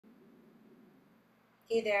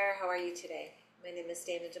Hey there, how are you today? My name is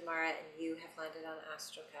Dana Damara and you have landed on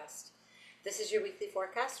AstroCast. This is your weekly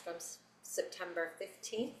forecast from September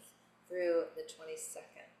 15th through the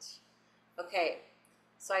 22nd. Okay,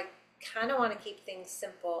 so I kind of want to keep things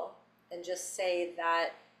simple and just say that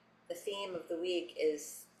the theme of the week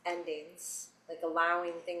is endings, like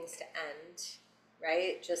allowing things to end,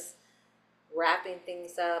 right? Just wrapping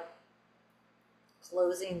things up,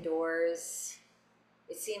 closing doors.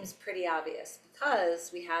 It seems pretty obvious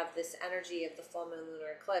because we have this energy of the full moon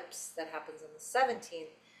lunar eclipse that happens on the 17th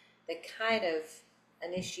that kind of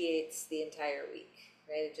initiates the entire week,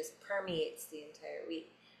 right? It just permeates the entire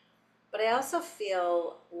week. But I also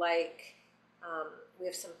feel like we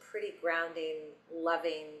have some pretty grounding,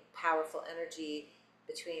 loving, powerful energy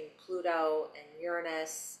between Pluto and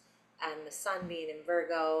Uranus and the sun being in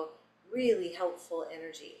Virgo, really helpful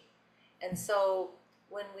energy. And so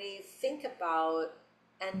when we think about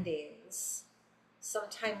endings,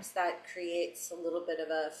 sometimes that creates a little bit of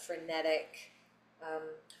a frenetic,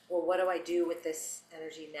 well, what do I do with this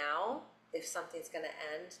energy now? If something's going to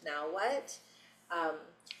end, now what?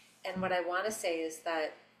 And what I want to say is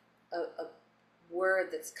that a word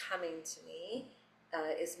that's coming to me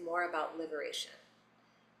is more about liberation.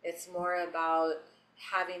 It's more about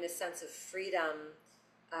having a sense of freedom,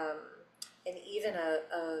 and even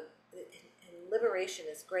and liberation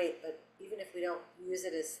is great, but even if we don't use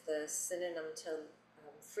it as the synonym to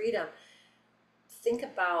freedom, think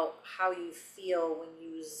about how you feel when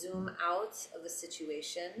you zoom out of a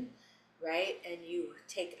situation, right? And you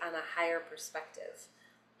take on a higher perspective,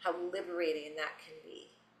 how liberating that can be,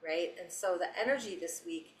 right? And so the energy this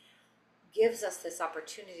week gives us this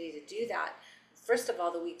opportunity to do that. First of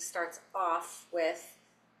all, the week starts off with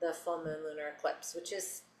the full moon lunar eclipse, which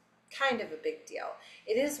is kind of a big deal.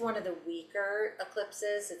 It is one of the weaker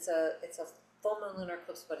eclipses. It's a full moon lunar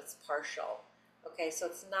eclipse, but it's partial. Okay, so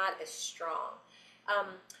it's not as strong.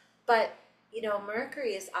 But you know,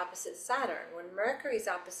 Mercury is opposite Saturn. When Mercury is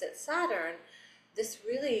opposite Saturn, this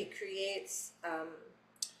really creates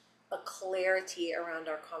a clarity around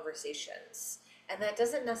our conversations. And that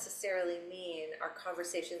doesn't necessarily mean our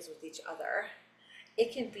conversations with each other.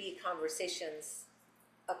 It can be conversations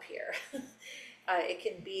up here. It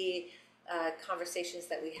can be conversations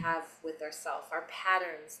that we have with ourselves, our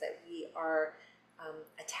patterns that we are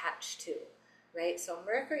attached to, right? So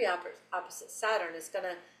Mercury opposite Saturn is going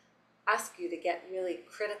to ask you to get really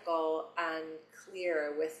critical and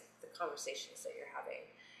clear with the conversations that you're having.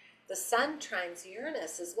 The sun trines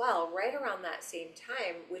Uranus as well, right around that same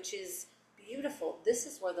time, which is beautiful. This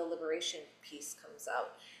is where the liberation piece comes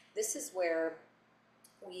out. This is where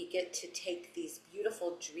we get to take these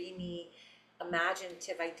beautiful, dreamy,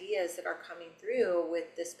 imaginative ideas that are coming through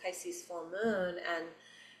with this Pisces full moon, and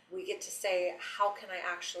we get to say, how can I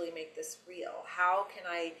actually make this real? How can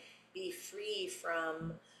I be free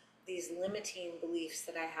from these limiting beliefs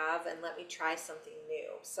that I have, and let me try something new?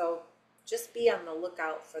 So just be on the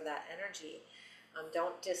lookout for that energy.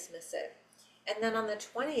 Don't dismiss it. And then on the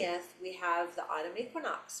 20th, we have the Autumn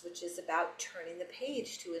Equinox, which is about turning the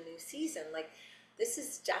page to a new season. Like, this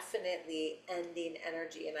is definitely ending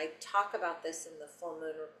energy. And I talk about this in the full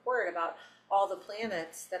moon report about all the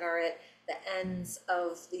planets that are at the ends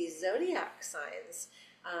of these zodiac signs.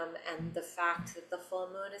 And the fact that the full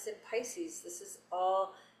moon is in Pisces. This is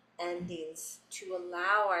all endings to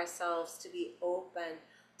allow ourselves to be open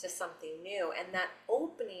to something new. And that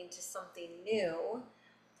opening to something new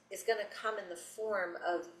is going to come in the form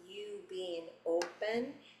of you being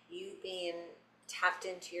open, you being tapped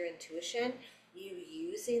into your intuition, you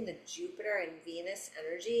using the Jupiter and Venus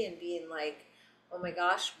energy and being like, oh my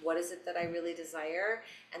gosh, what is it that I really desire?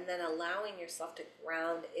 And then allowing yourself to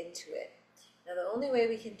ground into it. Now, the only way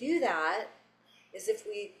we can do that is if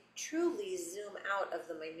we truly zoom out of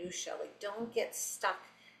the minutia. Like, don't get stuck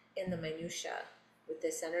in the minutia with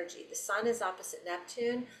this energy. The sun is opposite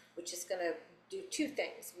Neptune, which is going to do two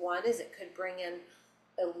things. One is it could bring in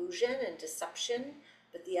illusion and deception,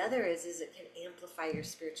 but the other is it can amplify your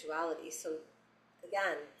spirituality. So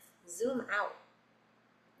again, zoom out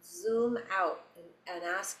and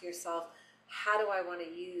ask yourself, how do I want to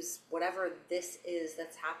use whatever this is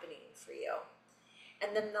that's happening for you?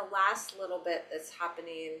 And then the last little bit that's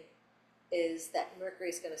happening is that Mercury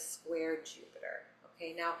is going to square Jupiter.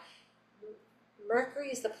 Okay, now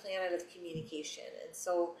Mercury is the planet of communication, and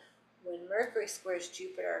so when Mercury squares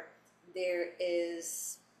Jupiter, there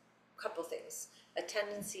is a couple things. A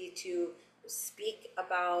tendency to speak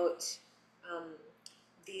about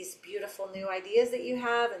these beautiful new ideas that you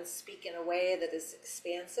have and speak in a way that is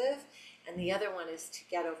expansive. And the other one is to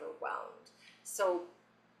get overwhelmed. So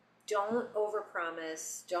don't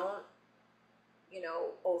overpromise. Don't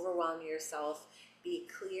overwhelm yourself. Be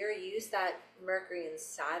clear. Use that Mercury and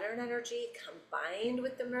Saturn energy combined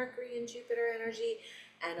with the Mercury and Jupiter energy,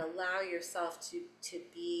 and allow yourself to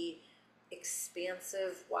be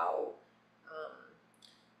expansive while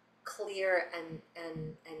clear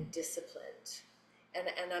and disciplined.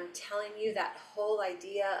 And I'm telling you, that whole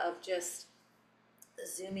idea of just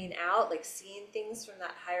zooming out, like seeing things from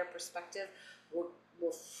that higher perspective,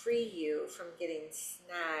 will free you from getting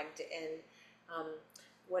snagged in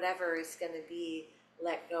whatever is going to be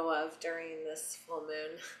let go of during this full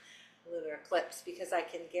moon lunar eclipse, because I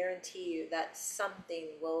can guarantee you that something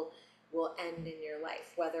will end in your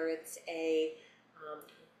life, whether it's a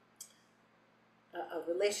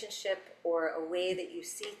relationship or a way that you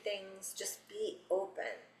see things. Just be open.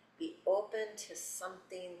 Be open to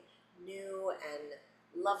something new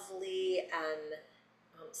and lovely and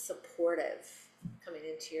supportive coming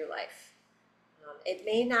into your life. It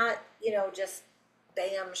may not, just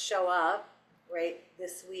bam, show up right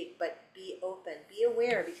this week, but be open, be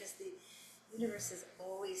aware, because the universe is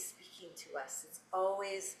always speaking to us. It's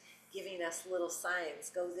always giving us little signs.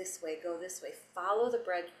 Go this way, go this way. Follow the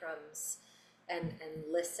breadcrumbs and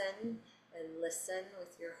listen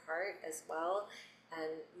with your heart as well.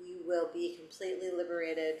 And you will be completely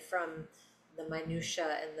liberated from the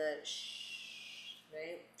minutia and the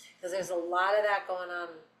right? Because there's a lot of that going on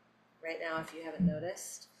right now, if you haven't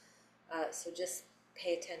noticed. So just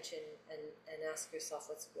pay attention and ask yourself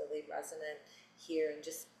what's really resonant here, and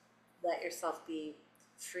just let yourself be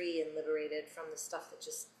free and liberated from the stuff that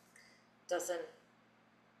just doesn't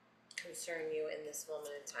concern you in this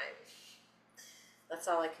moment in time. That's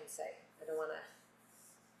all I can say. I don't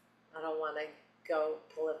want to go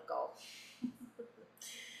political.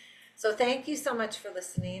 So thank you so much for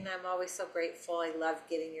listening. I'm always so grateful. I love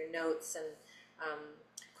getting your notes and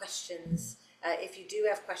questions. If you do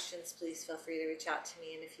have questions, please feel free to reach out to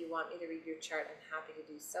me. And if you want me to read your chart, I'm happy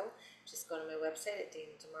to do so. Just go to my website at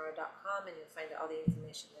danetamara.com and you'll find all the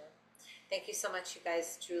information there. Thank you so much, you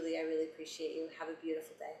guys. Truly, I really appreciate you. Have a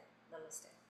beautiful day. Namaste.